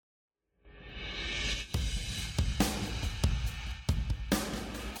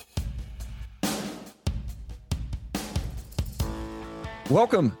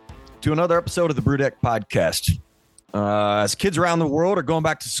Welcome to another episode of the Brew podcast. As kids around the world are going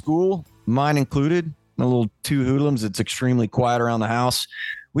back to school, mine included, my little two hoodlums, it's extremely quiet around the house.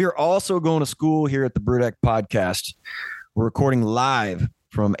 We are also going to school here at the Brew podcast. We're recording live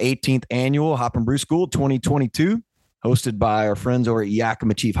from 18th Annual Hop and Brew School 2022, hosted by our friends over at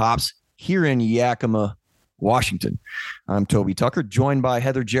Yakima Chief Hops here in Yakima, Washington. I'm Toby Tucker, joined by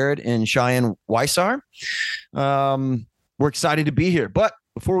Heather Jarrett and Cheyenne Weissar. We're excited to be here. But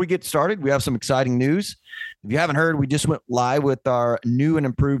before we get started, we have some exciting news. If you haven't heard, we just went live with our new and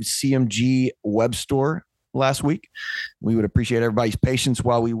improved CMG web store last week. We would appreciate everybody's patience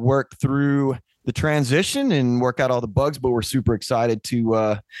while we work through the transition and work out all the bugs, but we're super excited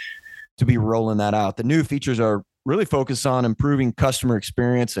to be rolling that out. The new features are really focused on improving customer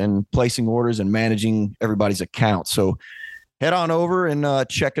experience and placing orders and managing everybody's accounts. So head on over and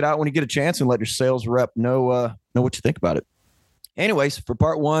check it out when you get a chance and let your sales rep know what you think about it. Anyways, for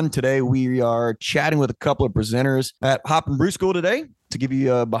part one today, we are chatting with a couple of presenters at Hop and Brew School today to give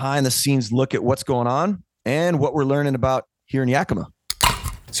you a behind the scenes look at what's going on and what we're learning about here in Yakima.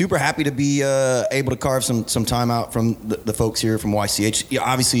 Super happy to be able to carve some time out from the folks here from YCH. Yeah,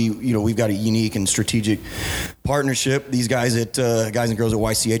 obviously, we've got a unique and strategic partnership. These guys guys and girls at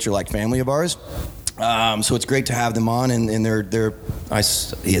YCH are like family of ours. So it's great to have them on, and they're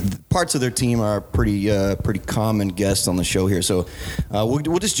parts of their team are pretty common guests on the show here. So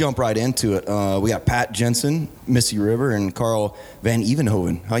we'll just jump right into it. We got Pat Jensen, Missy River, and Carl Van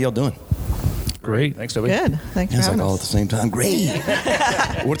Evenhoven. How y'all doing? Great. Thanks, Toby. Good. Thanks for having us. All at the same time. Great.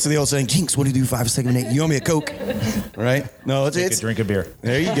 What's the old saying? Jinx, what do you do 5 seconds a minute? You owe me a Coke. Right? No, it's drink a beer.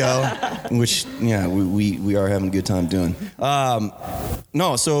 There you go. Which, yeah, we are having a good time doing.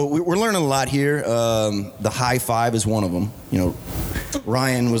 So we're learning a lot here. The high five is one of them.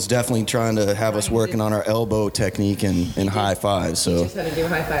 Ryan was definitely trying to have us working on our elbow technique and high fives. So just had to do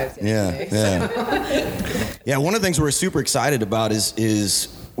high fives yesterday. Yeah. One of the things we're super excited about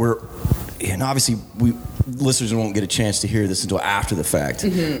is and obviously listeners won't get a chance to hear this until after the fact,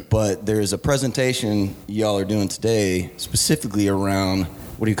 but there's a presentation y'all are doing today specifically around,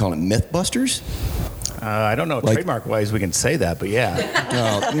 what do you call it, Mythbusters? I don't know, trademark-wise we can say that, but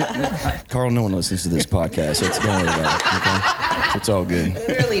yeah. Carl, no one listens to this podcast, so don't worry about it, okay? It's all good.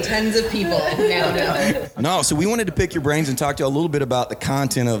 Literally tens of people now know. No, so we wanted to pick your brains and talk to you a little bit about the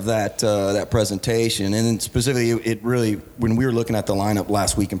content of that presentation, and then specifically, it really, when we were looking at the lineup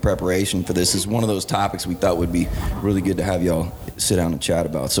last week in preparation for this, is one of those topics we thought would be really good to have y'all sit down and chat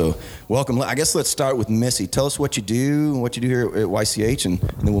about. So welcome. I guess let's start with Missy. Tell us what you do here at YCH, and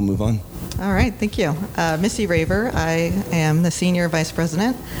then we'll move on. All right, thank you. Missy Raver. I am the Senior Vice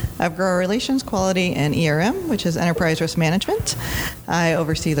President of Grower Relations, Quality, and ERM, which is Enterprise Risk Management. I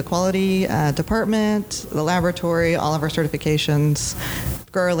oversee the quality department, the laboratory, all of our certifications,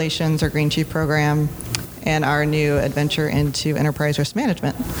 Grower Relations, our Green Chief program, and our new adventure into enterprise risk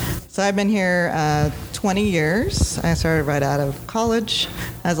management. So I've been here 20 years. I started right out of college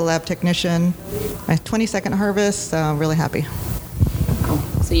as a lab technician. My 22nd harvest, so really happy.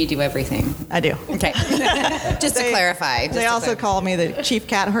 So you do everything? I do. Okay. Just to clarify. They also call me the chief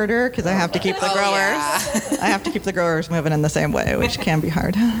cat herder because I have to keep the growers. Yeah. I have to keep the growers moving in the same way, which can be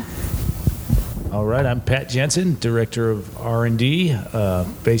hard. All right, I'm Pat Jensen, Director of R&D.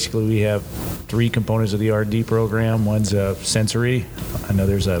 Basically, we have 3 components of the R&D program. One's sensory.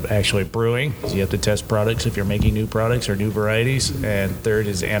 Another's actually brewing. So you have to test products if you're making new products or new varieties. And third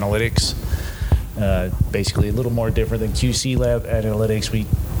is analytics. Basically a little more different than QC lab analytics. We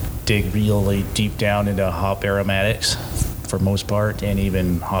dig really deep down into hop aromatics for most part, and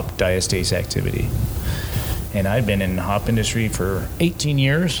even hop diastase activity. And I've been in the hop industry for 18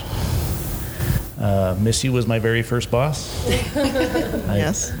 years. Missy was my very first boss.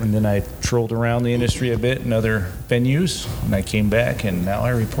 Yes. And then I trolled around the industry a bit in other venues, and I came back, and now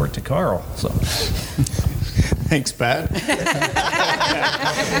I report to Carl. So. Thanks, Pat. With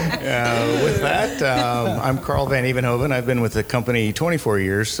that, I'm Carl Van Evenhoven. I've been with the company 24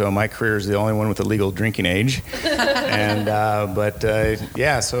 years, so my career is the only one with a legal drinking age. And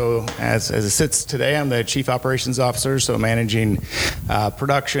so as it sits today, I'm the Chief Operations Officer, so managing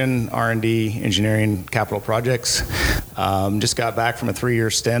production, R&D, engineering, capital projects. Just got back from a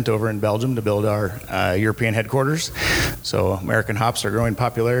 3-year stint over in Belgium to build our European headquarters. So American hops are growing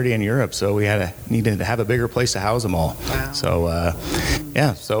popularity in Europe, so we needed to have a bigger place to house them all.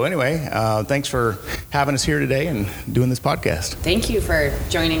 Wow. So anyway, thanks for having us here today and doing this podcast. Thank you for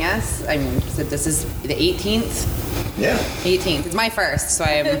joining us. So this is the 18th? Yeah. 18th. It's my first, so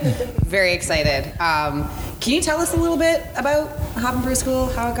I'm very excited. Can you tell us a little bit about Hop and Brew School,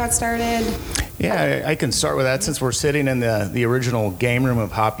 how it got started? Yeah, I can start with that since we're sitting in the original game room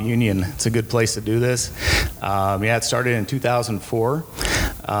of Hop Union. It's a good place to do this. It started in 2004.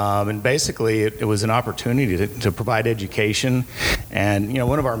 And basically, it was an opportunity to provide education. And,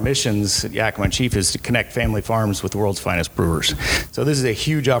 one of our missions at Yakima Chief is to connect family farms with the world's finest brewers. So this is a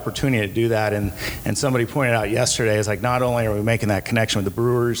huge opportunity to do that. And somebody pointed out yesterday, it's like not only are we making that connection with the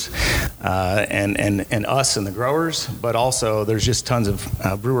brewers and us and the growers, but also there's just tons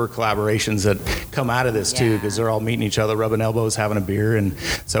of brewer collaborations that come out of this too, because they're all meeting each other, rubbing elbows, having a beer. And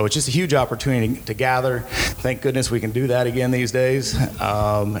so it's just a huge opportunity to gather. Thank goodness we can do that again these days.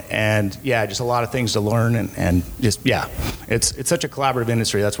 Just a lot of things to learn and it's such a collaborative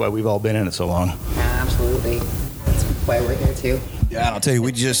industry. That's why we've all been in it so long. Yeah, absolutely. That's why we're here too. Yeah, and I'll tell you,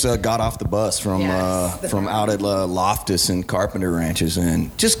 we just got off the bus from out at Loftus and Carpenter Ranches,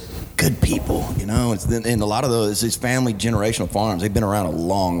 and just good people, and a lot of those is family generational farms. They've been around a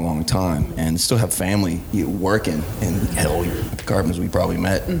long, long time and still have family working. And hell, at the Carpenters, we probably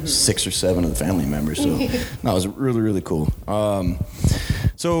met 6 or 7 of the family members. So no, it was really, really cool.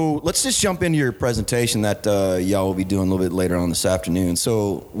 So let's just jump into your presentation that y'all will be doing a little bit later on this afternoon.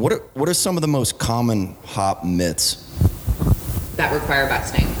 So what are some of the most common hop myths that require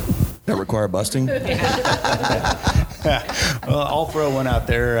busting? Well, I'll throw one out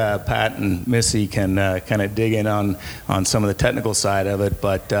there. Pat and Missy can kind of dig in on some of the technical side of it,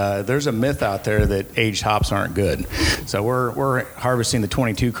 but there's a myth out there that aged hops aren't good. So we're harvesting the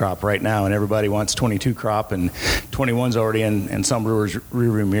 22 crop right now, and everybody wants 22 crop, and 21's already in some brewers'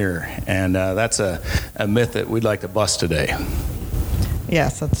 rearview mirror, and that's a myth that we'd like to bust today.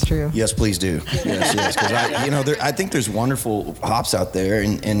 Yes, that's true. Yes, please do. Yes, because I think there's wonderful hops out there,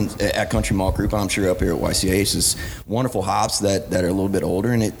 and at Country Malt Group, I'm sure up here at YCH, is wonderful hops that are a little bit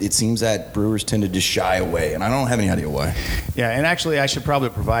older, and it seems that brewers tend to just shy away, and I don't have any idea why. Yeah, and actually, I should probably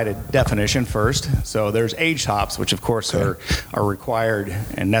provide a definition first. So there's aged hops, which of course are required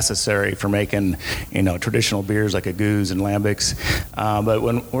and necessary for making traditional beers like a goose and lambics. But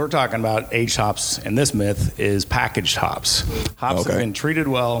when we're talking about aged hops, and this myth is packaged hops. Hops have been treated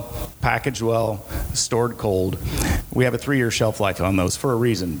well, packaged well, stored cold. We have a 3-year shelf life on those for a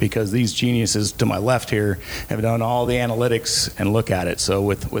reason, because these geniuses to my left here have done all the analytics and look at it. So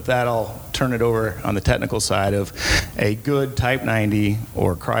with that, I'll turn it over on the technical side of a good Type 90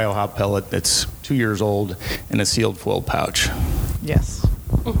 or cryo hop pellet that's 2 years old in a sealed foil pouch. Yes.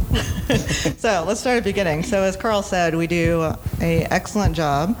 So let's start at the beginning. So as Carl said, we do an excellent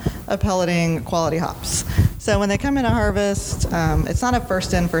job of pelleting quality hops. So when they come in to harvest, it's not a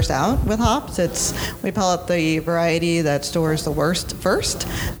first in, first out with hops. We pellet the variety that stores the worst first,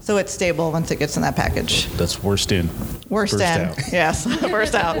 so it's stable once it gets in that package. That's worst in. Worst in, out. Yes,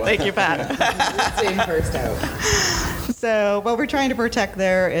 first out. Thank you, Pat. Worst in, first out. So what we're trying to protect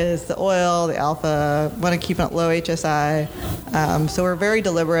there is the oil, the alpha, want to keep it low HSI. So we're very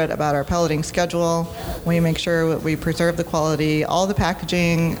deliberate about our pelleting schedule. We make sure that we preserve the quality. All the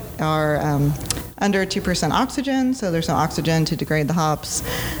packaging are under 2% oxygen, so there's no oxygen to degrade the hops.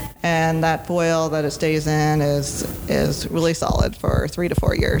 And that foil that it stays in is really solid for 3 to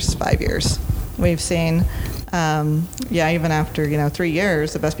 4 years, 5 years. We've seen, even after 3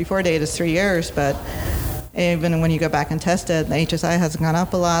 years, the best before date is 3 years, but even when you go back and test it, the HSI hasn't gone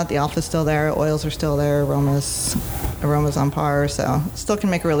up a lot. The alpha's still there, oils are still there, aromas on par, so still can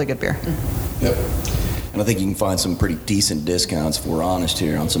make a really good beer. Yep. And I think you can find some pretty decent discounts, if we're honest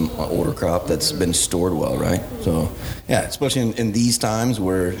here, on some older crop that's been stored well, right? So, yeah, especially in these times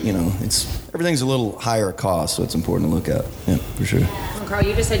where, everything's a little higher cost, so it's important to look at. Yeah, for sure. Carl,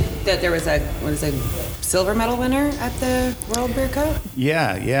 you just said that there was a silver medal winner at the World Beer Cup?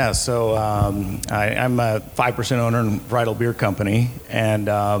 Yeah. So I'm a 5% owner in Bridal Beer Company, and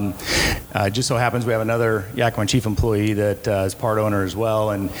just so happens we have another Yakima Chief employee that is part owner as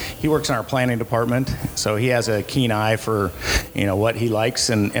well, and he works in our planning department. So he has a keen eye for, what he likes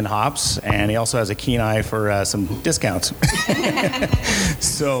in hops, and he also has a keen eye for some discounts.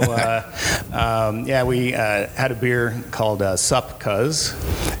 So we had a beer called Sup Cuz,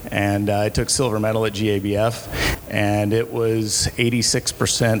 and it took silver medal at GABF, and it was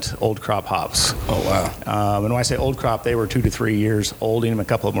 86% old crop hops. Oh, wow. And when I say old crop, they were 2 to 3 years old, and a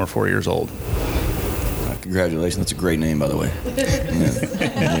couple of them were 4 years old. Congratulations. That's a great name, by the way.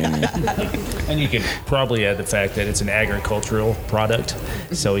 And you could probably add the fact that it's an agricultural product,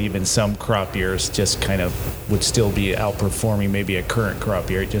 so even some crop years just kind of would still be outperforming maybe a current crop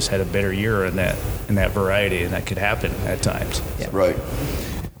year. It just had a better year in that variety, and that could happen at times. Yeah. Right.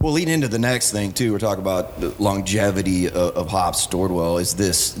 Well, leading into the next thing too, we're talking about the longevity of hops stored well. Is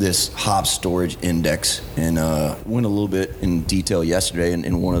this hop storage index, and went a little bit in detail yesterday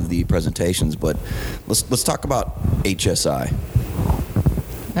in one of the presentations, but let's talk about HSI.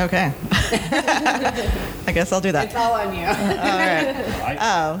 Okay. I guess I'll do that. It's all on you. All right.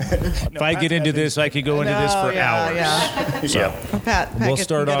 If I get into this, I could go into this for hours. Yeah. So Pat we'll gets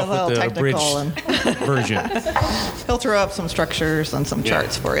start to get a off little with the technical abridged version. He'll throw up some structures and some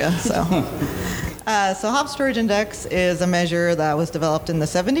charts for you. So hop storage index is a measure that was developed in the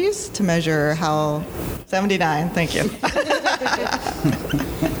 70s to measure how 79. Thank you.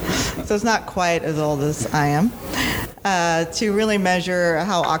 So it's not quite as old as I am. To really measure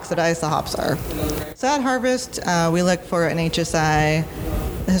how oxidized the hops are. So at harvest, we look for an HSI.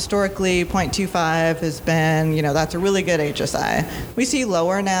 Historically, 0.25 has been, that's a really good HSI. We see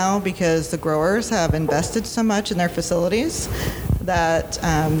lower now because the growers have invested so much in their facilities that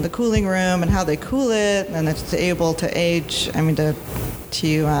the cooling room and how they cool it, and it's able to age,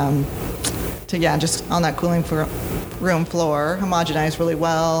 just on that cooling room floor, homogenize really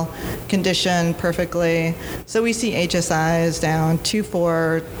well, conditioned perfectly. So we see HSIs down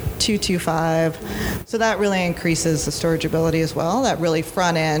 2.4, 2.25. So that really increases the storage ability as well. That really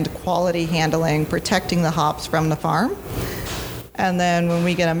front end quality handling, protecting the hops from the farm. And then when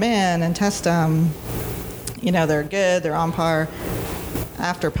we get them in and test them, they're good, they're on par.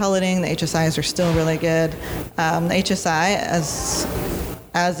 After pelleting, the HSIs are still really good. The HSI,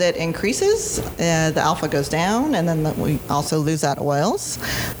 as it increases, the alpha goes down, and then we also lose that oils.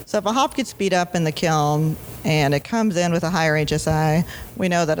 So if a hop gets beat up in the kiln and it comes in with a higher HSI, we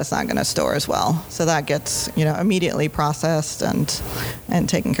know that it's not going to store as well. So that gets immediately processed and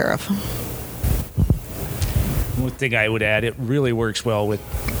taken care of. One thing I would add, it really works well with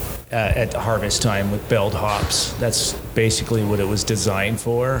at harvest time with belled hops. That's basically what it was designed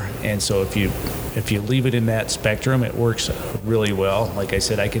for. And so if you leave it in that spectrum, it works really well. Like I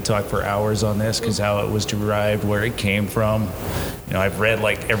said, I could talk for hours on this because how it was derived, where it came from. I've read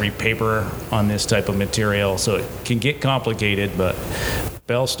like every paper on this type of material, so it can get complicated, but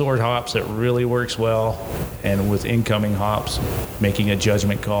bell stored hops, it really works well. And with incoming hops, making a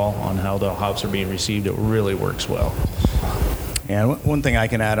judgment call on how the hops are being received, it really works well. And one thing I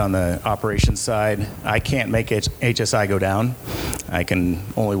can add on the operations side, I can't make HSI go down. I can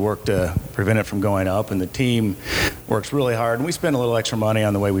only work to prevent it from going up, and the team works really hard. And we spend a little extra money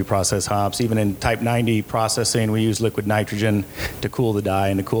on the way we process hops. Even in type 90 processing, we use liquid nitrogen to cool the dye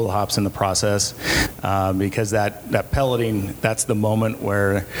and to cool the hops in the process, because that pelleting, that's the moment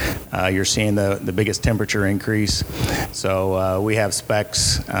where you're seeing the biggest temperature increase. So we have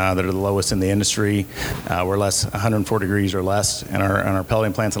specs that are the lowest in the industry. We're 104 degrees or less, and our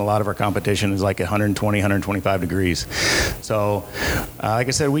pelleting plants and a lot of our competition is like 120, 125 degrees. So like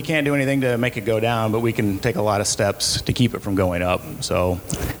I said, we can't do anything to make it go down, but we can take a lot of steps to keep it from going up. So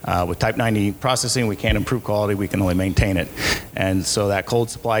with type 90 processing, we can't improve quality, we can only maintain it. And so that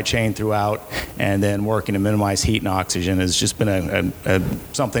cold supply chain throughout, and then working to minimize heat and oxygen has just been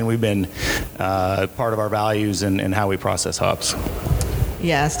something we've been part of our values and how we process hops.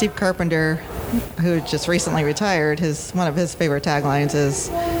 Yeah, Steve Carpenter, who just recently retired, one of his favorite taglines is,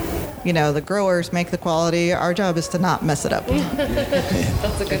 the growers make the quality. Our job is to not mess it up.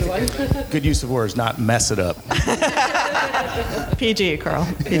 That's a good one. Good use of words, not mess it up. PG, Carl.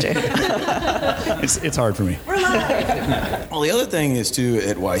 PG. It's hard for me. Well, the other thing is, too,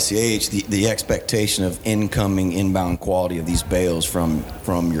 at YCH, the expectation of inbound quality of these bales from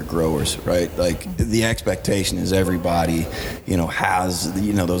your growers, right? Like, the expectation is everybody, has,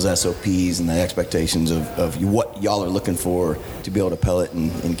 those SOPs and the expectations of what y'all are looking for to be able to pellet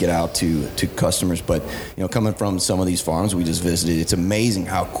and get out to customers. But, coming from some of these farms we just visited, it's amazing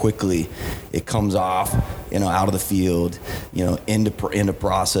how quickly it comes off, out of the field, into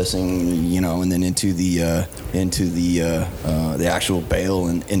processing, and then into the actual bale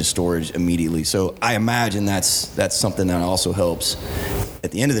and into storage immediately. So I imagine that's something that also helps at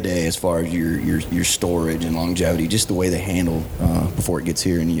the end of the day as far as your storage and longevity, just the way they handle before it gets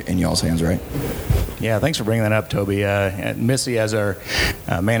here in y'all's hands, right? Yeah, thanks for bringing that up, Toby. Missy, as our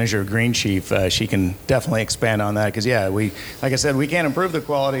manager of Green Chief, she can definitely expand on that because, like I said, we can't improve the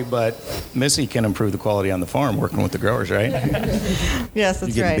quality, but Missy can improve the quality on the farm working with the growers, right? Yes, that's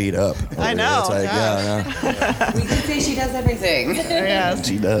right. You're getting beat up. I know. We could say she does everything. Yes.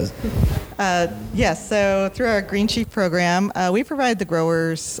 She does. Yes, so through our Green Chief program, we provide the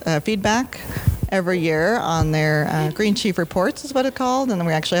growers feedback every year on their Green Chief reports is what it's called, and then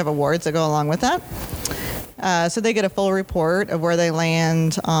we actually have awards that go along with that. So they get a full report of where they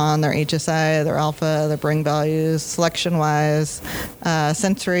land on their HSI, their alpha, their bring values, selection-wise.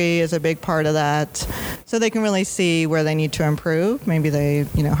 Sensory is a big part of that. So they can really see where they need to improve. Maybe they,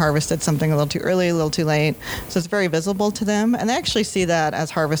 harvested something a little too early, a little too late. So it's very visible to them. And they actually see that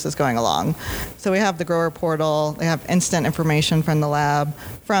as harvest is going along. So we have the grower portal. They have instant information from the lab,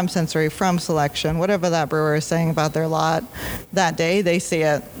 from sensory, from selection, whatever that brewer is saying about their lot that day, they see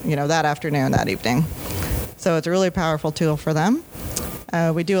it, that afternoon, that evening. So it's a really powerful tool for them.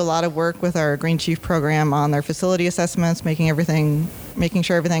 We do a lot of work with our Green Chief program on their facility assessments, making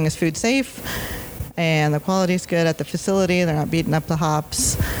sure everything is food safe and the quality is good at the facility. They're not beating up the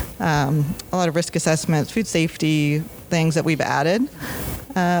hops. A lot of risk assessments, food safety things that we've added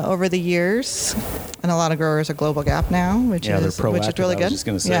over the years. And a lot of growers are Global Gap now, which is really good. I was just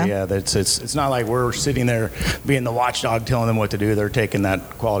going to say, it's not like we're sitting there being the watchdog telling them what to do. They're taking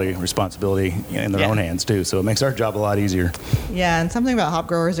that quality responsibility in their own hands too. So it makes our job a lot easier. Yeah, and something about hop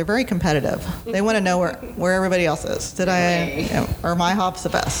growers, they're very competitive. They want to know where everybody else is. Are my hops the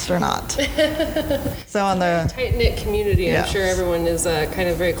best or not? So on the tight-knit community, I'm sure everyone is kind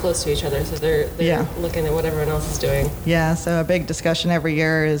of very close to each other. So they're looking at what everyone else is doing. Yeah, so a big discussion every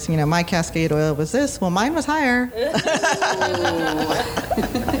year is, my Cascade oil was this. Well, mine was higher.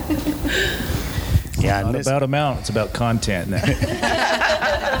 Yeah, not about amount, it's about content.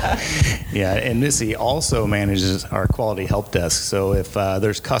 Yeah, and Missy also manages our quality help desk. So if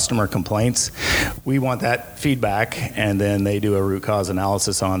there's customer complaints, we want that feedback, and then they do a root cause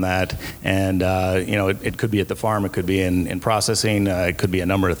analysis on that. And it could be at the farm, it could be in processing, it could be a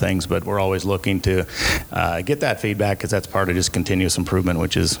number of things. But we're always looking to get that feedback, because that's part of just continuous improvement,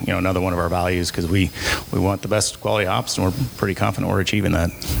 which is another one of our values, because we want the best quality hops, and we're pretty confident we're achieving that.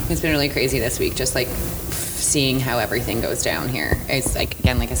 It's been really crazy this week, just like seeing how everything goes down here. It's like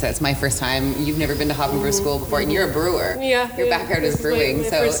I said, it's my first time. You've never been to Hop and Brew School before, and you're a brewer. Yeah. Your background is brewing. My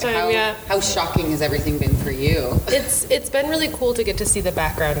first time, how shocking has everything been for you? It's been really cool to get to see the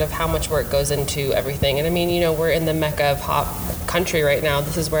background of how much work goes into everything. And I mean, we're in the mecca of hop country right now.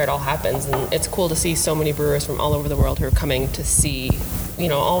 This is where it all happens, and it's cool to see so many brewers from all over the world who are coming to see,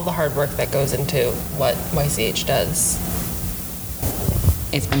 all of the hard work that goes into what YCH does.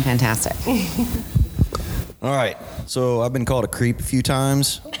 It's been fantastic. All right, so I've been called a creep a few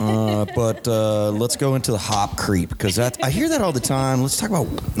times, but let's go into the hop creep, because I hear that all the time. Let's talk about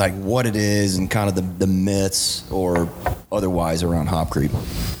like what it is and kind of the myths or otherwise around hop creep.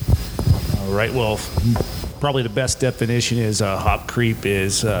 All right, well, probably the best definition is hop creep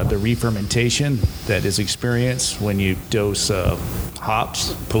is the re-fermentation that is experienced when you dose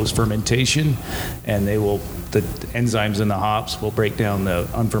hops post-fermentation, and the enzymes in the hops will break down the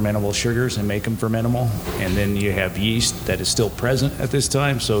unfermentable sugars and make them fermentable. And then you have yeast that is still present at this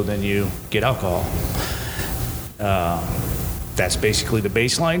time, so then you get alcohol. That's basically the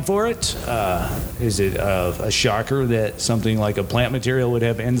baseline for it. Is it a shocker that something like a plant material would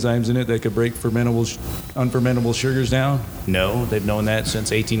have enzymes in it that could break unfermentable sugars down? No, they've known that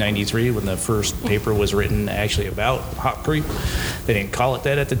since 1893 when the first paper was written actually about hop creep. They didn't call it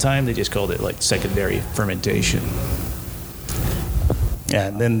that at the time, they just called it like secondary fermentation. Yeah,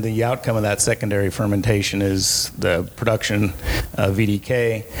 and then the outcome of that secondary fermentation is the production of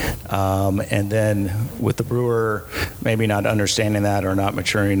VDK. And then with the brewer maybe not understanding that or not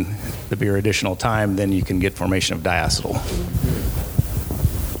maturing the beer additional time, then you can get formation of diacetyl.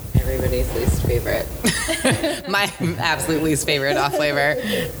 Everybody's least favorite. My absolute least favorite off flavor,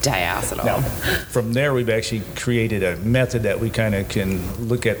 diacetyl. Now, from there, we've actually created a method that we kind of can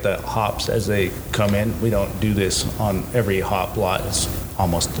look at the hops as they come in. We don't do this on every hop lot. It's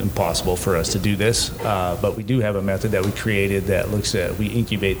almost impossible for us to do this, but we do have a method that we created that looks at, we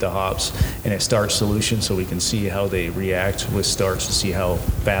incubate the hops in a starch solution so we can see how they react with starch to see how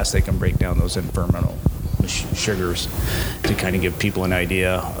fast they can break down those infermentable sugars, to kind of give people an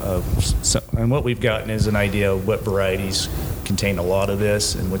idea of, and what we've gotten is an idea of what varieties contain a lot of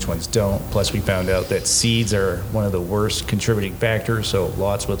this and which ones don't. Plus we found out that seeds are one of the worst contributing factors, so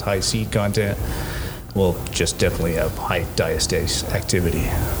lots with high seed content will just definitely have high diastase activity.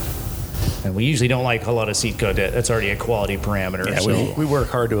 And we usually don't like a lot of seed content. That's already a quality parameter. Yeah, so. we work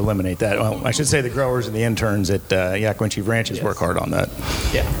hard to eliminate that. Well, I should say the growers and the interns at Yakima Ranches work hard on that.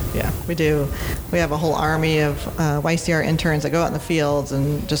 Yeah, we do. We have a whole army of YCR interns that go out in the fields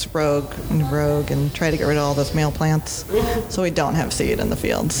and just rogue and try to get rid of all those male plants so we don't have seed in the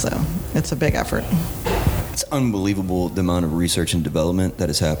fields. So it's a big effort. It's unbelievable the amount of research and development that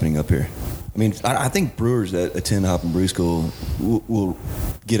is happening up here. I mean, I think brewers that attend Hop and Brew School will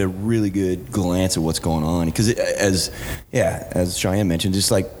get a really good glance at what's going on, because as Cheyenne mentioned,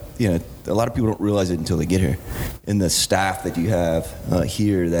 just like you know, a lot of people don't realize it until they get here. And the staff that you have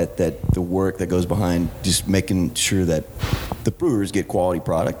here, that the work that goes behind just making sure that the brewers get quality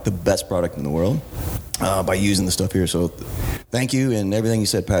product, the best product in the world, by using the stuff here. So thank you, and everything you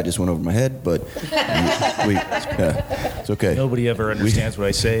said, Pat, just went over my head, but it's okay. Nobody ever understands what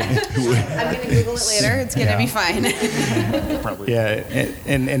I say. I'm going to Google it later. It's going to be fine. Probably. Yeah,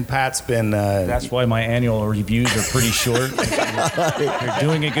 and Pat's been. That's why my annual reviews are pretty short. You're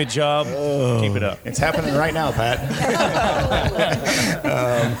doing a good job. Keep it up. It's happening right now, Pat.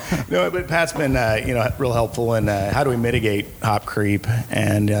 No, but Pat's been, real helpful in how do we mitigate hop creep,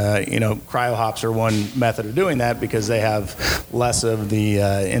 and cryo hops are one method of doing that because they have less of the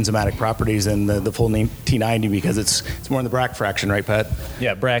enzymatic properties than the full T90 because it's more in the Bract fraction, right, Pat?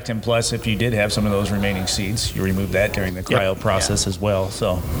 Yeah, Bracton plus, if you did have some of those remaining seeds, you remove that during the cryo process as well.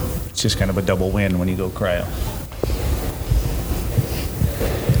 So it's just kind of a double win when you go cryo.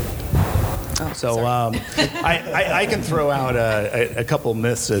 So I can throw out a couple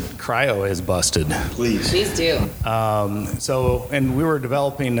myths that cryo has busted. Please do. And we were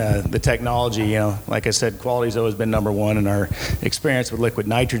developing the technology. Like I said, quality's always been number one, and our experience with liquid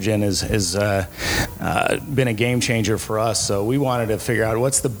nitrogen has been a game changer for us. So we wanted to figure out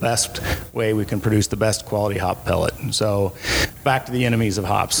what's the best way we can produce the best quality hop pellet. So back to the enemies of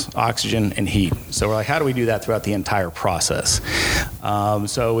hops: oxygen and heat. So we're like, how do we do that throughout the entire process?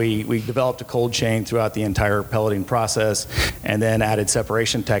 So we developed a cold chain throughout the entire pelleting process, and then added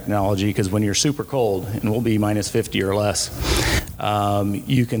separation technology, because when you're super cold, and we'll be minus 50 or less,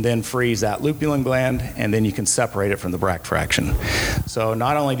 you can then freeze that lupulin gland, and then you can separate it from the Bract fraction. So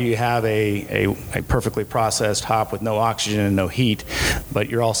not only do you have a perfectly processed hop with no oxygen and no heat, but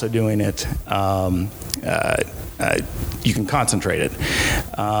you're also doing it you can concentrate it,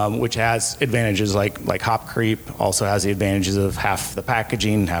 which has advantages like hop creep, also has the advantages of half the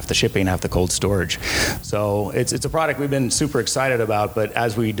packaging, half the shipping, half the cold storage. So it's a product we've been super excited about, but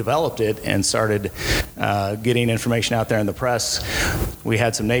as we developed it and started getting information out there in the press, we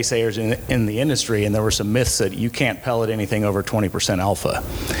had some naysayers in the industry, and there were some myths that you can't pellet anything over 20% alpha.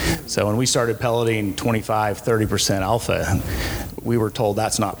 So when we started pelleting 25, 30% alpha, we were told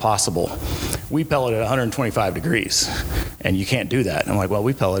that's not possible. We pellet at 125 degrees, and you can't do that. And I'm like, well,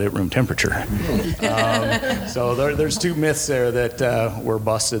 we pellet at room temperature. So there's two myths there that were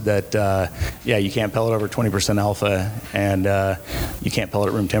busted, that, you can't pellet over 20% alpha, and you can't pellet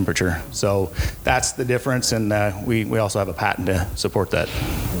at room temperature. So that's the difference, and we also have a patent to support that.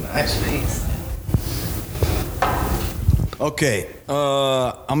 Nice. Okay,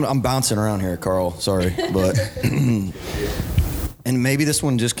 I'm bouncing around here, Carl. Sorry, but and maybe this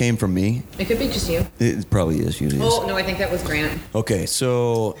one just came from me. It could be just you. It probably is. Usually. Oh no, I think that was Grant. Okay,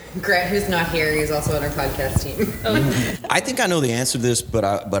 so Grant, who's not here, he's also on our podcast team. I think I know the answer to this, but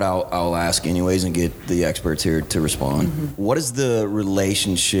I'll ask anyways and get the experts here to respond. Mm-hmm. What is the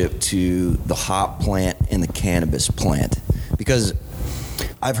relationship to the hop plant and the cannabis plant? Because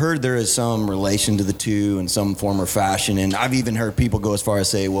I've heard there is some relation to the two in some form or fashion, and I've even heard people go as far as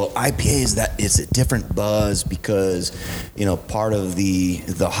say, well, IPA is a different buzz because, part of the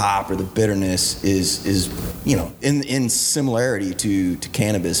hop or the bitterness is in similarity to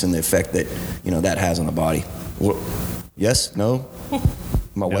cannabis and the effect that that has on the body. Well, yes? No?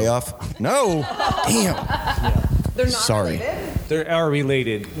 Am I way off? No. Damn. Yeah. They're not Sorry. related? They are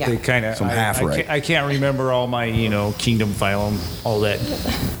related. Yeah. They kind of. I can't remember all my kingdom, phylum, all that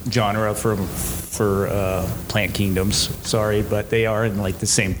genre for plant kingdoms. Sorry, but they are in the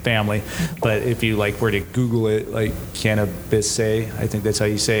same family. But if you were to Google it, Cannabisaceae, I think that's how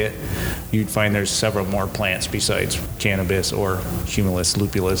you say it, you'd find there's several more plants besides cannabis or Humulus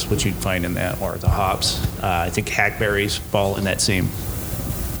lupulus, which you'd find in that, or the hops. I think hackberries fall in that same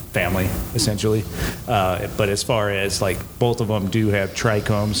family, essentially. But as far as both of them do have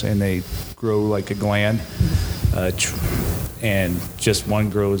trichomes, and they grow like a gland, and just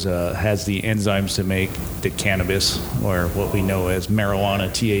one has the enzymes to make the cannabis, or what we know as marijuana,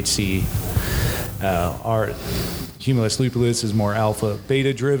 THC. Our Humulus lupulus is more alpha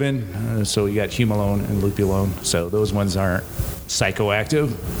beta driven, so you got humulone and lupulone. So those ones aren't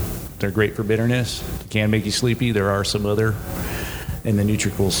psychoactive. They're great for bitterness. They can make you sleepy. There are some other in the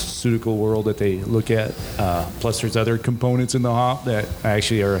nutraceutical world that they look at. Plus there's other components in the hop that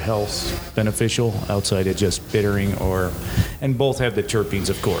actually are health beneficial outside of just bittering, and both have the terpenes,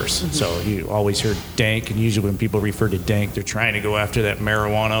 of course. Mm-hmm. So you always hear dank, and usually when people refer to dank, they're trying to go after that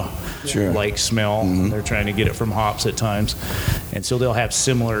marijuana-like smell. Mm-hmm. They're trying to get it from hops at times. And so they'll have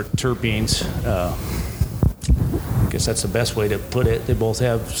similar terpenes. I guess that's the best way to put it.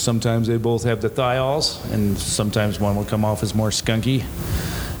 Sometimes they both have the thiols, and sometimes one will come off as more skunky.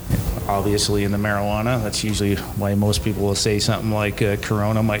 obviously in the marijuana. That's usually why most people will say something like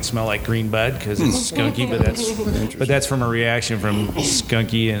Corona might smell like green bud because it's skunky, but that's from a reaction from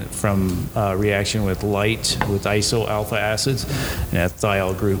skunky and from reaction with light with iso alpha acids and that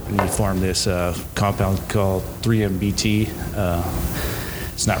thiol group, and we form this compound called 3-MBT.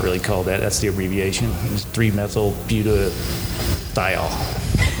 It's not really called that. That's the abbreviation. It's 3-methyl-butyl-thiol.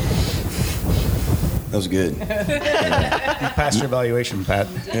 That was good. You passed your evaluation, Pat.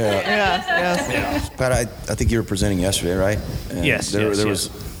 Yes. Pat, I think you were presenting yesterday, right? And Yes, There yes.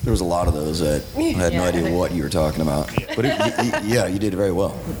 was a lot of those that I had no idea what you were talking about. But you did very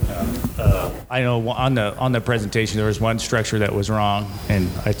well. I know on the presentation there was one structure that was wrong, and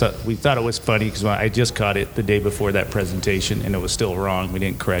we thought it was funny because I just caught it the day before that presentation, and it was still wrong. We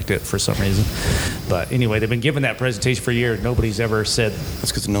didn't correct it for some reason. But anyway, they've been giving that presentation for a year. Nobody's ever said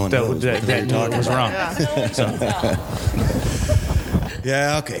That's because no one knows that it was wrong.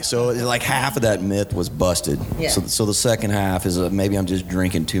 Yeah, okay. So like half of that myth was busted. Yeah. So the second half is maybe I'm just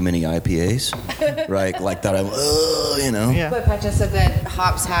drinking too many IPAs, right? Like that Yeah. But Pat just said that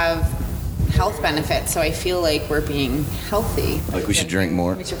hops have health benefits, so I feel like we're being healthy. Like we should drink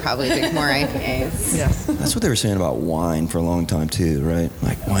more. We should probably drink more IPAs. Yes. That's what they were saying about wine for a long time too, right?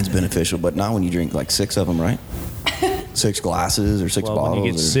 Like wine's beneficial, but not when you drink like 6 of them, right? 6 glasses or 6 Well, bottles. when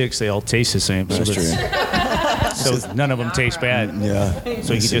you get 6, they all taste the same. That's true. So none of them taste bad. Yeah.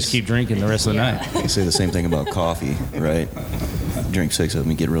 So you can just keep drinking the rest of the night. They say the same thing about coffee, right? Drink 6 of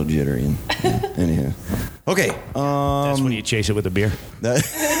them, you get real jittery. And anyhow, okay. That's when you chase it with a beer.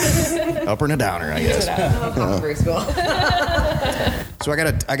 Upper and a downer, I guess. Very cool. So I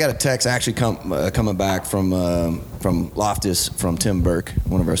got a text actually coming back from Loftus from Tim Burke,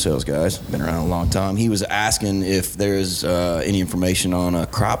 one of our sales guys, been around a long time. He was asking if there's any information on a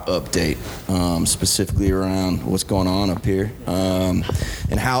crop update, specifically around what's going on up here, and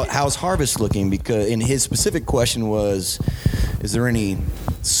how's harvest looking. Because in his specific question was, is there any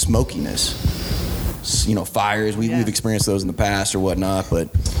smokiness? Fires. We've experienced those in the past or whatnot, but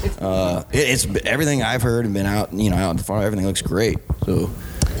it's everything I've heard and been out, out in the farm. Everything looks great. So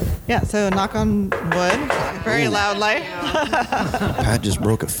knock on wood, very loudly. Pat just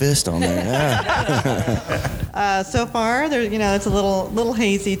broke a fist on there. Yeah. So far, there, it's a little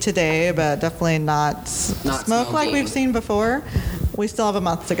hazy today, but definitely not smoke like we've seen before. We still have a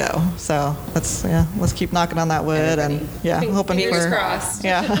month to go, so let's keep knocking on that wood and hoping Fingers for crossed.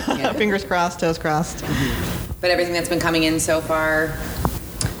 fingers crossed, toes crossed. But everything that's been coming in so far,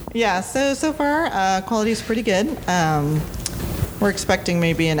 Yeah, so far quality is pretty good. We're expecting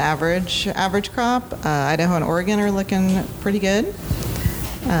maybe an average crop. Idaho and Oregon are looking pretty good.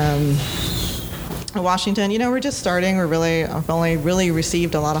 Washington, we're just starting. I've only really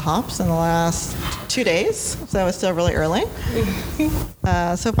received a lot of hops in the last 2 days, so it's still really early.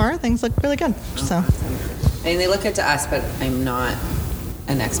 So far, things look really good. So, they look good to us, but I'm not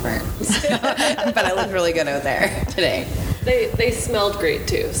an expert. But I look really good out there today. They smelled great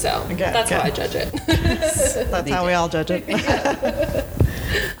too, so that's how I judge it. that's how we all judge it. We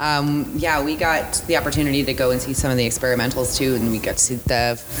got the opportunity to go and see some of the experimentals too, and we got to see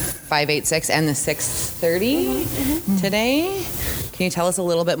the 5.86 and the 6.30 today. Can you tell us a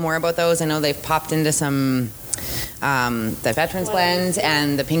little bit more about those? I know they've popped into some the Veterans blend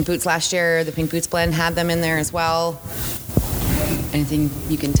and the Pink Boots last year. The Pink Boots blend had them in there as well. Anything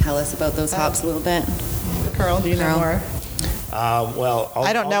you can tell us about those hops a little bit? Carl, do you know more? I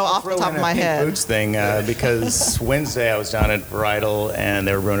don't know off the top of my head. Pink Boots thing because Wednesday I was down at Varietal and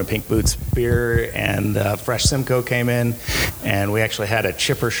they were brewing a Pink Boots beer and Fresh Simcoe came in and we actually had a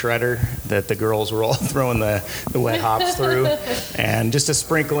chipper shredder that the girls were all throwing the wet hops through and just to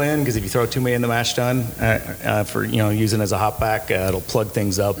sprinkle in because if you throw too many in the mash tun for using as a hop back it'll plug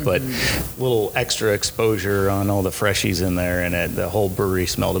things up but a little extra exposure on all the freshies in there and the whole brewery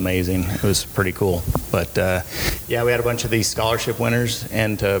smelled amazing. It was pretty cool. But we had a bunch of these scholarship winners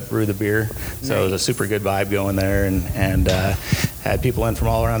and to brew the beer. So it was a super good vibe going there and had people in from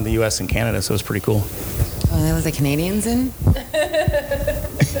all around the U.S. and Canada. So it was pretty cool. Oh, there was the Canadians in?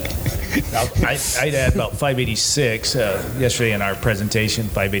 I'd add about 586. Yesterday in our presentation,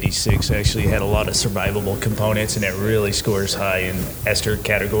 586 actually had a lot of survivable components and it really scores high in ester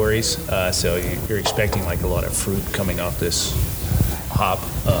categories. So you're expecting like a lot of fruit coming off this hop.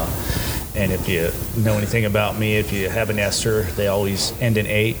 And if you know anything about me, if you have an ester, they always end in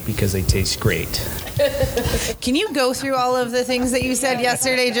 8 because they taste great. Can you go through all of the things that you said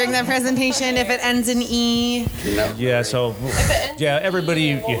yesterday during that presentation? If it ends in E? Yeah, so, everybody...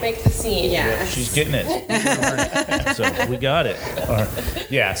 You won't make the scene. Yeah. She's getting it. So we got it.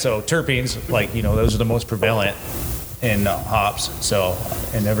 So terpenes, those are the most prevalent. in hops. So,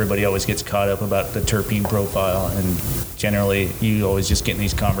 and everybody always gets caught up about the terpene profile, and generally you always just get in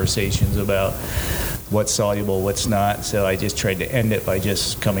these conversations about what's soluble, what's not. So I just tried to end it by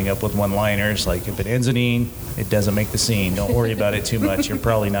just coming up with one-liners like, if it ends in -ene, it doesn't make the scene. Don't worry about it too much. You're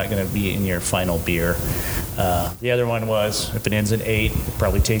probably not going to be in your final beer. The other one was, if it ends in 8, it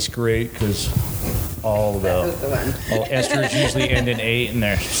probably tastes great because all esters usually end in 8, and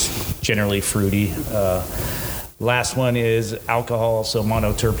they're generally fruity. Last one is alcohol, so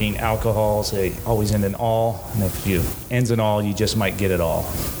monoterpene alcohols, they always end in all. And if you ends in all, you just might get it all.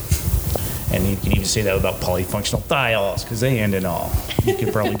 And you can even say that about polyfunctional thiols, because they end in all. You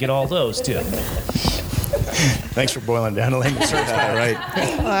could probably get all those too. Thanks for boiling down the language search guy, right?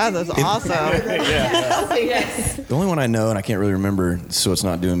 Wow, that's awesome. Yes. The only one I know, and I can't really remember, so it's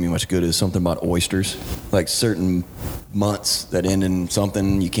not doing me much good, is something about oysters. Like certain months that end in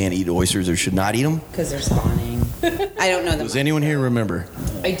something, you can't eat oysters or should not eat them. Because they're spawning. I don't know. Does anyone here remember?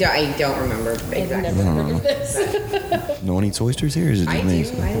 I don't remember exactly. I've never heard of this. No one eats oysters here? Or is it I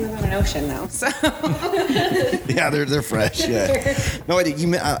just do. me? I live on an ocean though, so. Yeah, they're fresh. Yeah. No,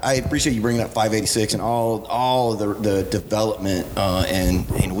 I appreciate you bringing up 586 and all of the development,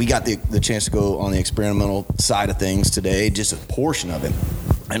 and we got the chance to go on the experimental side of things today, just a portion of it,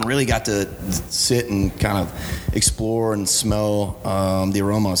 and really got to sit and kind of explore and smell the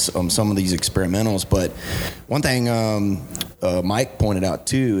aromas of some of these experimentals. But one thing Mike pointed out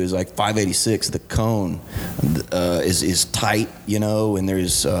too is like 586, the cone is tight, and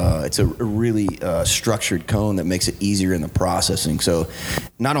there's it's a really structured cone that makes it easier in the processing. So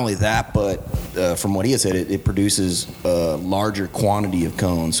not only that, but from what he had said, it produces a larger quantity of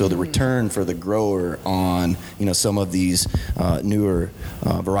cones. So the return for the grower on some of these newer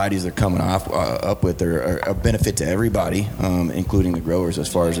varieties they're coming up with are a benefit to everybody, including the growers, as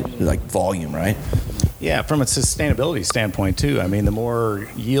far as like volume, right? Yeah, from a sustainability standpoint too. I mean, the more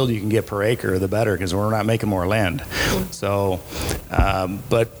yield you can get per acre, the better, because we're not making more land. So,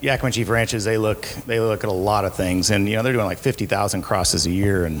 but Yakima Chief Ranches, they look at a lot of things, and they're doing like 50,000 crosses a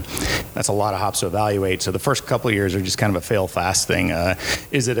year, and that's a lot of hops to evaluate. So the first couple of years are just kind of a fail fast thing.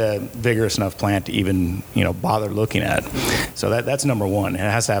 Is it a vigorous enough plant to even bother looking at? So that's number one. And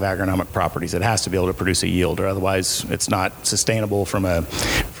it has to have agronomic properties. It has to be able to produce a yield, or otherwise it's not sustainable from a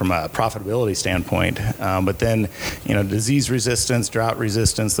profitability standpoint. But then, disease resistance, drought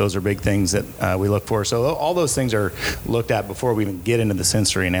resistance, those are big things that we look for. So all those things are looked at before we even get into the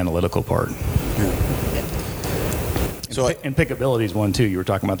sensory and analytical part. So, and pickability is one too. You were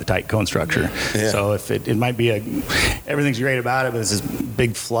talking about the tight cone structure. Yeah. So if it might be everything's great about it, but it's this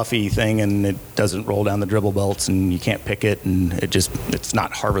big fluffy thing, and it doesn't roll down the dribble belts, and you can't pick it, and it's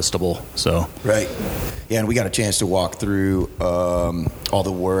not harvestable. So right, yeah. And we got a chance to walk through all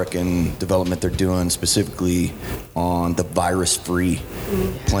the work and development they're doing specifically on the virus-free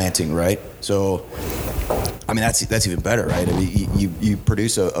planting, right? So, I mean, that's even better, right? I mean, you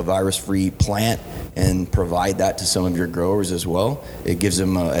produce a virus-free plant and provide that to some of your growers as well. It gives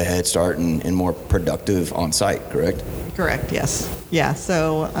them a head start and more productive on site, correct? Correct, yes. Yeah,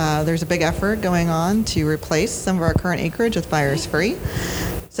 so there's a big effort going on to replace some of our current acreage with virus-free.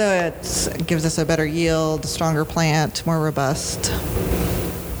 So it gives us a better yield, stronger plant, more robust.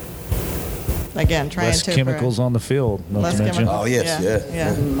 Again, trying less to chemicals on the field. Less to mention. chemicals. Oh yes,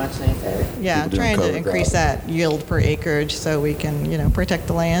 yeah. Much nicer. Yeah, trying to increase that yield per acreage so we can, protect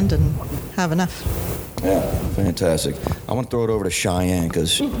the land and have enough. Yeah, fantastic. I want to throw it over to Cheyenne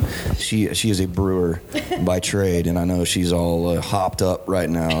because she is a brewer by trade, and I know she's all hopped up right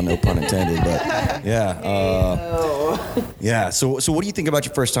now. No pun intended, but yeah. So what do you think about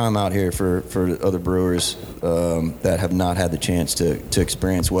your first time out here for other brewers that have not had the chance to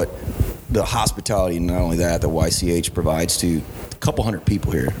experience what the hospitality, and not only that, the YCH provides to a couple hundred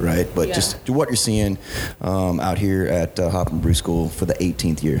people here, right? But just what you're seeing out here at Hop and Brew School for the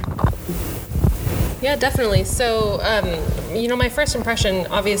 18th year. Yeah, definitely. So, my first impression,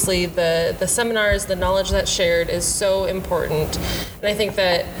 obviously, the seminars, the knowledge that's shared is so important. And I think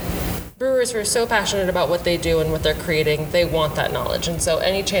that brewers who are so passionate about what they do and what they're creating, they want that knowledge. And so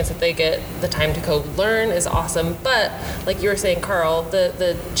any chance that they get the time to go learn is awesome. But like you were saying, Carl,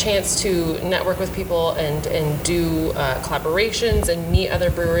 the chance to network with people and do collaborations and meet other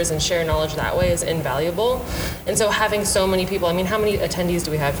brewers and share knowledge that way is invaluable. And so having so many people, I mean, how many attendees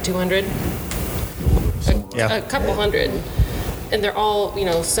do we have? 200? A couple hundred. And they're all,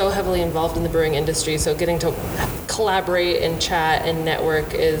 so heavily involved in the brewing industry. So getting to collaborate and chat and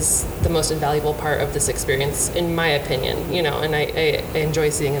network is the most invaluable part of this experience, in my opinion. And I enjoy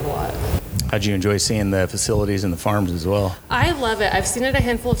seeing it a lot. how'd you enjoy seeing the facilities and the farms as well? I love it. I've seen it a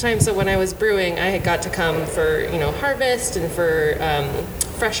handful of times. So when I was brewing, I had got to come for harvest and for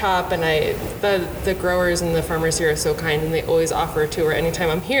fresh hop, and the growers and the farmers here are so kind, and they always offer a tour anytime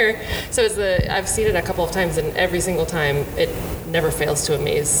I'm here. So I've seen it a couple of times, and every single time it never fails to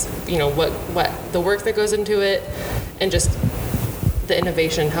amaze. What the work that goes into it, and just the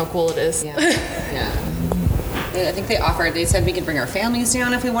innovation, how cool it is. Yeah. I think they said we could bring our families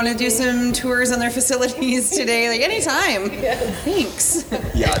down if we want to do some tours on their facilities today, like anytime. Yeah. Thanks.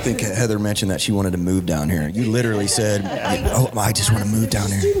 Yeah, I think Heather mentioned that she wanted to move down here. You literally said, I just want to move down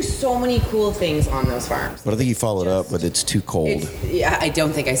here. Doing so many cool things on those farms. But I think you followed up with it's too cold. I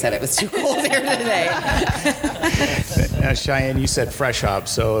don't think I said it was too cold here today. Cheyenne, you said fresh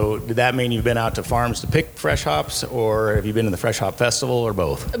hops. So did that mean you've been out to farms to pick fresh hops, or have you been to the Fresh Hop Festival, or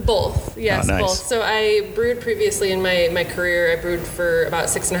both? Both. Yes, nice. both. So I brewed previously in my career. I brewed for about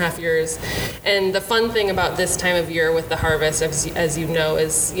 6.5 years. And the fun thing about this time of year with the harvest, as you know,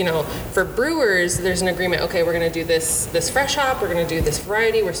 is, for brewers, there's an agreement, okay, we're going to do this fresh hop, we're going to do this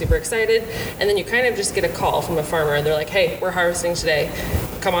variety, we're super excited. And then you kind of just get a call from a farmer, and they're like, hey, we're harvesting today,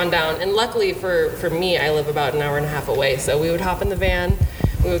 come on down. And luckily for me, I live about an hour and a half away. So we would hop in the van,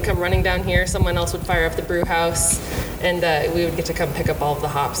 we would come running down here, someone else would fire up the brew house, and we would get to come pick up all of the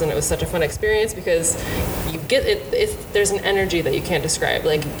hops. And it was such a fun experience because you get it. There's an energy that you can't describe.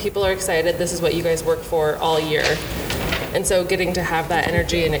 Like, people are excited. This is what you guys work for all year. And so getting to have that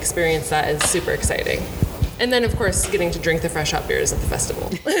energy and experience that is super exciting. And then, of course, getting to drink the fresh hop beers at the festival.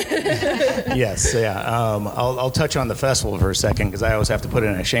 Yes, yeah. I'll touch on the festival for a second, because I always have to put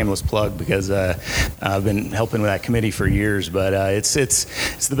in a shameless plug, because I've been helping with that committee for years. But it's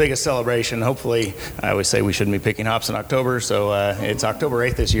the biggest celebration. Hopefully, I always say we shouldn't be picking hops in October, so it's October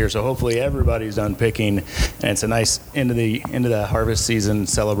 8th this year. So hopefully everybody's done picking, and it's a nice into the harvest season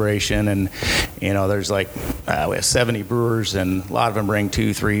celebration. And there's we have 70 brewers, and a lot of them bring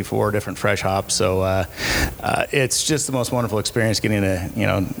 2, 3, 4 different fresh hops. So it's just the most wonderful experience getting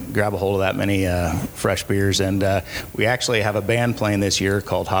to grab a hold of that many fresh beers. And we actually have a band playing this year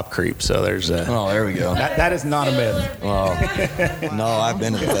called Hop Creep. So there's there we go. That is not a myth. Well, no, I've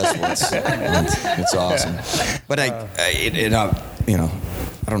been to the festival. It's awesome. But I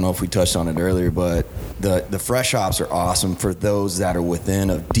don't know if we touched on it earlier, but the fresh hops are awesome for those that are within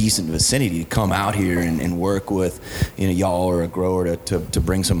a decent vicinity to come out here and work with y'all or a grower to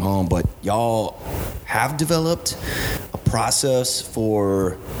bring some home. But y'all have developed a process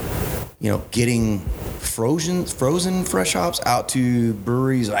for getting frozen fresh hops out to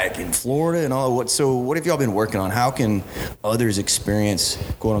breweries like in Florida and all. So what have y'all been working on? How can others experience,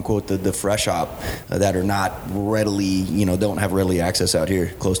 quote unquote, the fresh hop that are not readily, don't have readily access out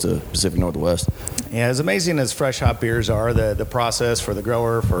here close to Pacific Northwest? Yeah, as amazing as fresh hop beers are, the process for the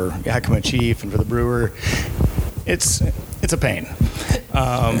grower, for Yakima Chief, and for the brewer, it's a pain.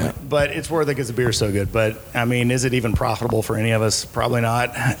 But it's worth it because the beer's so good. But, is it even profitable for any of us? Probably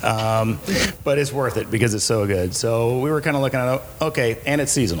not. But it's worth it because it's so good. So we were kind of looking at, okay, and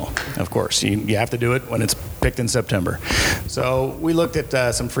it's seasonal, of course. You have to do it when it's picked in September. So we looked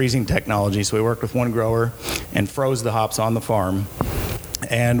at some freezing technology. So we worked with one grower and froze the hops on the farm.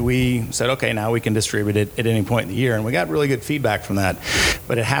 And we said, okay, now we can distribute it at any point in the year. And we got really good feedback from that.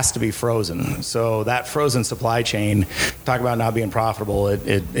 But it has to be frozen. So that frozen supply chain, talk about not being profitable,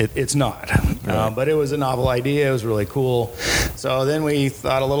 it's not. Right. But it was a novel idea. It was really cool. So then we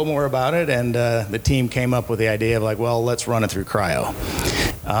thought a little more about it. And the team came up with the idea of let's run it through cryo.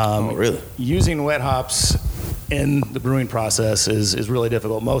 Really? Using wet hops in the brewing process is really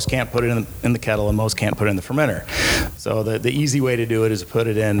difficult. Most can't put it in the kettle, and most can't put it in the fermenter. So the easy way to do it is to put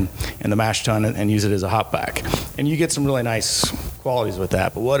it in the mash tun and use it as a hop back. And you get some really nice qualities with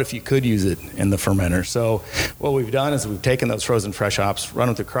that. But what if you could use it in the fermenter? So what we've done is we've taken those frozen fresh hops, run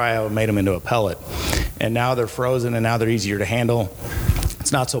them through cryo, and made them into a pellet. And now they're frozen, and now they're easier to handle.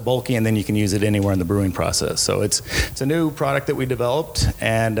 It's not so bulky, and then you can use it anywhere in the brewing process. So it's a new product that we developed,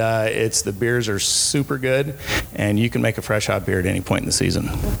 and the beers are super good, and you can make a fresh hop beer at any point in the season.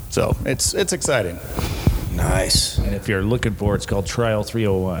 So it's exciting. Nice. And if you're looking for it, it's called Trial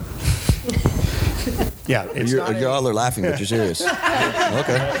 301. Yeah, y'all are laughing, but you're serious. Okay,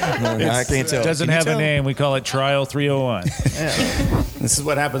 no, I can't tell. It doesn't have a name. We call it Trial 301. This is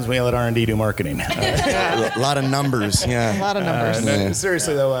what happens when you let R&D do marketing. A lot of numbers. Yeah, A lot of numbers. No,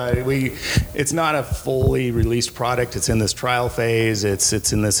 seriously though, it's not a fully released product. It's in this trial phase.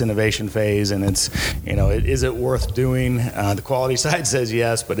 It's in this innovation phase, and is it worth doing? The quality side says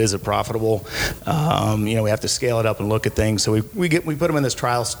yes, but is it profitable? We have to scale it up and look at things. So we put them in this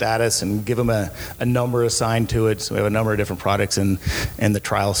trial status and give them a a number assigned to it. So we have a number of different products in the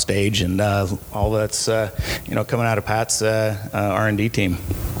trial stage, and all that's coming out of Pat's R&D team.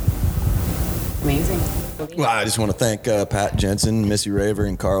 Amazing. Well, I just want to thank Pat Jensen, Missy Raver,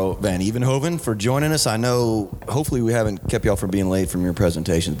 and Carl Van Evenhoven for joining us. I know, hopefully, we haven't kept y'all from being late from your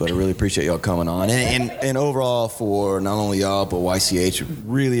presentations, but I really appreciate y'all coming on. And overall, for not only y'all, but YCH,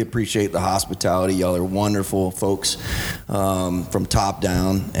 really appreciate the hospitality. Y'all are wonderful folks from top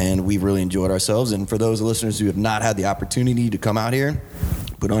down, and we've really enjoyed ourselves. And for those listeners who have not had the opportunity to come out here,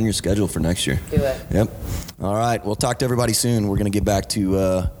 put on your schedule for next year. Do it. Yep. All right. We'll talk to everybody soon. We're going to get back to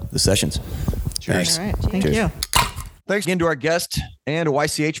the sessions. Cheers. All right. Thank Cheers. you. Thanks again to our guest and to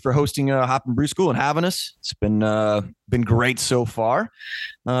YCH for hosting Hop and Brew School and having us. It's been great so far.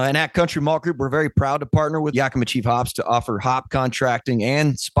 And at Country Malt Group, we're very proud to partner with Yakima Chief Hops to offer hop contracting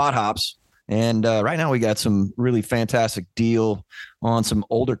and spot hops. And right now we got some really fantastic deal on some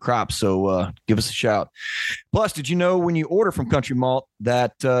older crops. So give us a shout. Plus, did you know when you order from Country Malt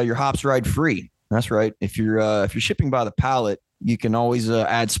that your hops ride free? That's right. If you're shipping by the pallet, you can always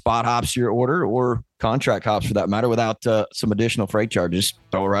add spot hops to your order or contract hops for that matter without some additional freight charges.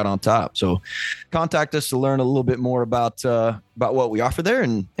 Throw it right on top. So contact us to learn a little bit more about what we offer there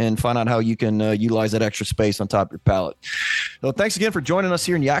and find out how you can utilize that extra space on top of your pallet. So thanks again for joining us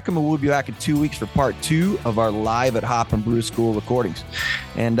here in Yakima. We'll be back in 2 weeks for part 2 of our live at Hop and Brew School recordings.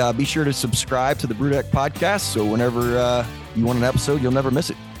 And be sure to subscribe to the Brew Deck podcast so whenever you want an episode, you'll never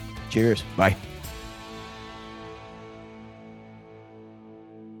miss it. Cheers. Bye.